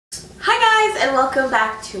and welcome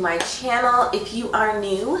back to my channel. If you are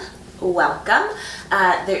new, welcome.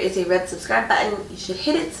 There is a red subscribe button. You should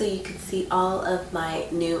hit it so you can see all of my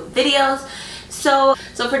new videos. So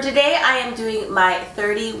for today I am doing my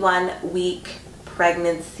 31-week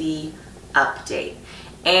pregnancy update.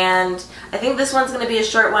 And I think this one's going to be a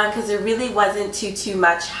short one because there really wasn't too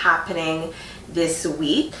much happening this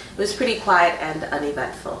week. It was pretty quiet and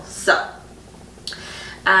uneventful. So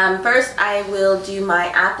first I will do my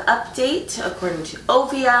app update according to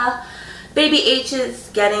Ovia. Baby H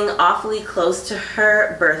is getting awfully close to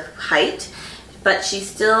her birth height, but she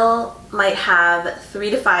still might have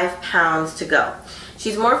 3 to 5 pounds to go.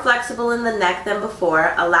 She's more flexible in the neck than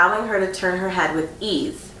before, allowing her to turn her head with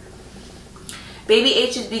ease. Baby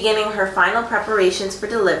H is beginning her final preparations for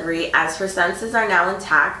delivery as her senses are now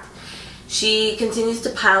intact. She continues to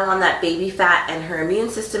pile on that baby fat and her immune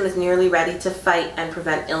system is nearly ready to fight and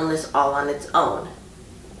prevent illness all on its own.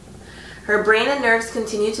 Her brain and nerves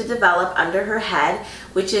continue to develop under her head,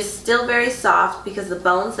 which is still very soft because the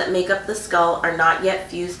bones that make up the skull are not yet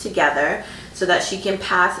fused together so that she can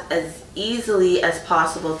pass as easily as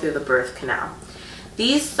possible through the birth canal.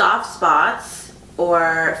 These soft spots,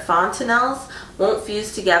 or fontanelles, won't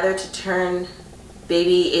fuse together to turn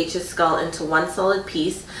Baby H's skull into one solid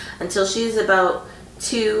piece until she's about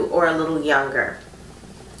 2 or a little younger.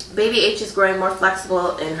 Baby H is growing more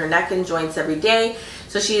flexible in her neck and joints every day,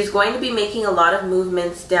 so she is going to be making a lot of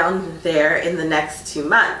movements down there in the next 2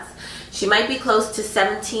 months. She might be close to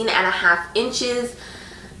 17.5 inches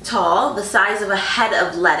tall, the size of a head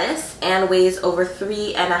of lettuce, and weighs over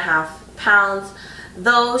 3.5 pounds,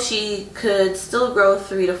 though she could still grow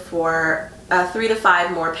 3 to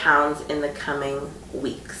 5 more pounds in the coming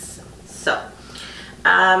weeks. So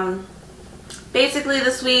basically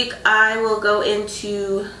this week I will go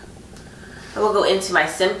into my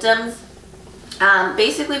symptoms.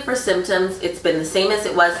 Basically for symptoms, it's been the same as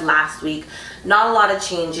it was last week. Not a lot of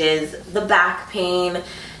changes. The back pain,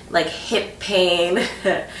 like hip pain,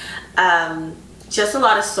 just a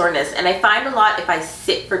lot of soreness. And I find a lot if I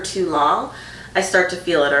sit for too long, I start to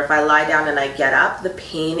feel it, or if I lie down and I get up, the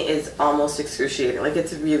pain is almost excruciating. Like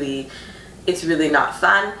it's really not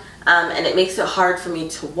fun, and it makes it hard for me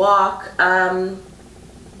to walk. I've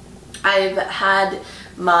had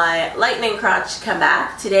my lightning crotch come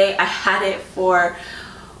back. Today I had it for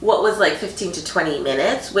what was like 15 to 20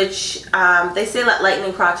 minutes, which they say that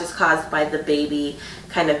lightning crotch is caused by the baby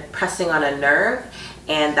kind of pressing on a nerve,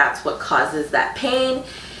 and that's what causes that pain.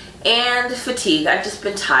 And fatigue. I've just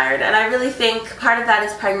been tired, and I really think part of that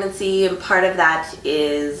is pregnancy and part of that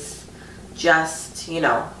is just, you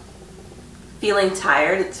know, feeling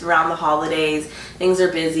tired. It's around the holidays, things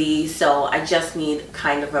are busy, so I just need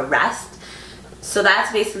kind of a rest. So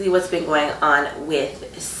that's basically what's been going on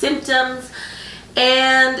with symptoms.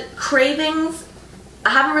 And cravings,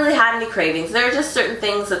 I haven't really had any cravings. There are just certain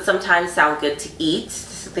things that sometimes sound good to eat,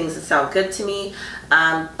 things that sound good to me,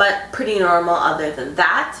 but pretty normal other than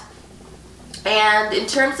that. And in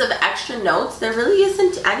terms of extra notes, there really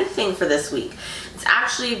isn't anything for this week. It's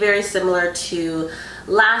actually very similar to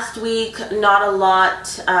last week. Not a lot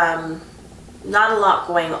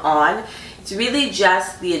going on. It's really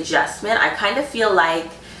just the adjustment. I kind of feel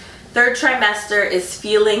like third trimester is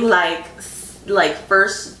feeling like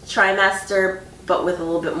first trimester, but with a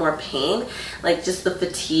little bit more pain. Like just the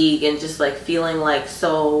fatigue and just like feeling like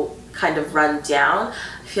so kind of run down.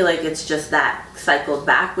 I feel like it's just that cycled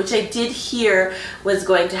back, which I did hear was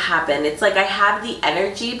going to happen. It's like I have the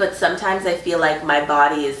energy, but sometimes I feel like my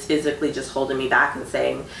body is physically just holding me back and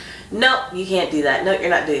saying, no, you can't do that. No, you're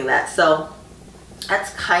not doing that. So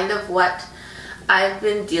that's kind of what I've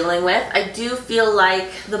been dealing with. I do feel like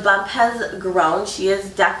the bump has grown. She is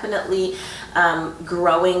definitely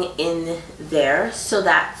growing in there, so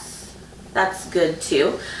that's good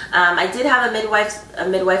too. I did have a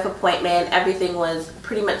midwife appointment. Everything was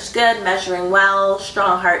pretty much good, measuring well,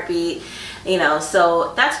 strong heartbeat, you know,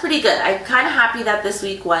 so that's pretty good. I'm kind of happy that this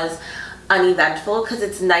week was uneventful because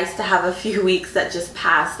it's nice to have a few weeks that just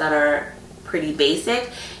pass that are pretty basic,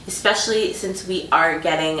 especially since we are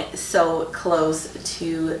getting so close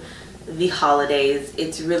to the holidays.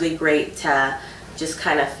 It's really great to just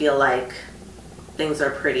kind of feel like things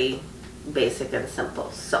are pretty basic and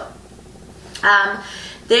simple. So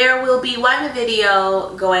there will be one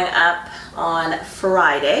video going up on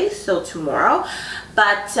Friday, so tomorrow,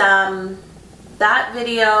 but that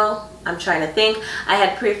video, I'm trying to think, I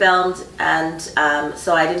had pre-filmed, and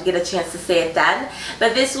so I didn't get a chance to say it then,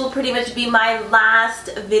 but this will pretty much be my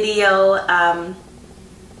last video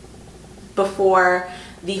before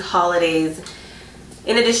the holidays.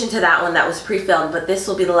 in addition to that one that was pre-filmed, but this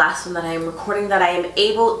will be the last one that I am recording, that I am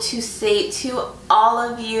able to say to all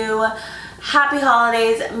of you, happy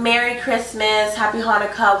holidays, Merry Christmas, Happy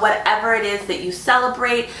Hanukkah, whatever it is that you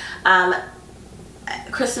celebrate.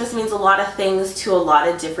 Christmas means a lot of things to a lot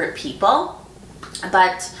of different people,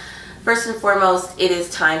 but first and foremost, it is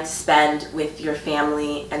time to spend with your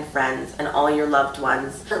family and friends and all your loved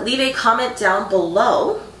ones. Leave a comment down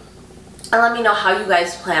below and let me know how you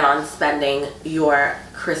guys plan on spending your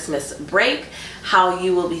Christmas break, how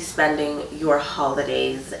you will be spending your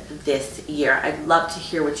holidays this year. I'd love to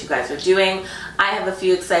hear what you guys are doing. I have a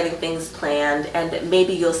few exciting things planned, and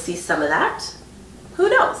maybe you'll see some of that. Who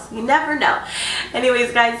knows? You never know.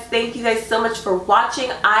 Anyways, guys, thank you guys so much for watching.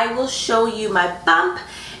 I will show you my bump,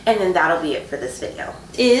 and then that'll be it for this video.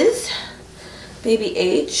 Is baby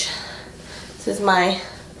H. This is my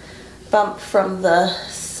bump from the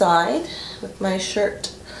side with my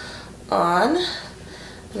shirt on,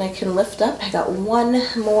 and I can lift up. I got one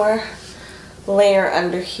more layer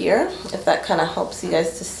under here, if that kind of helps you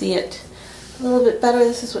guys to see it a little bit better.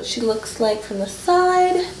 This is what she looks like from the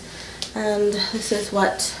side, and this is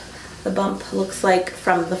what the bump looks like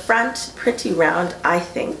from the front. Pretty round, I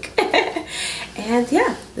think. And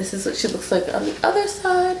yeah, this is what she looks like on the other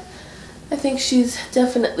side. I think she's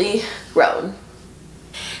definitely grown.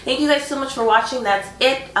 Thank you guys so much for watching. That's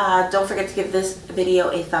it. Don't forget to give this video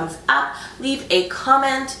a thumbs up, leave a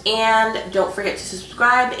comment, and don't forget to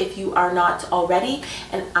subscribe if you are not already.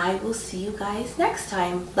 And I will see you guys next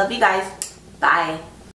time. Love you guys. Bye.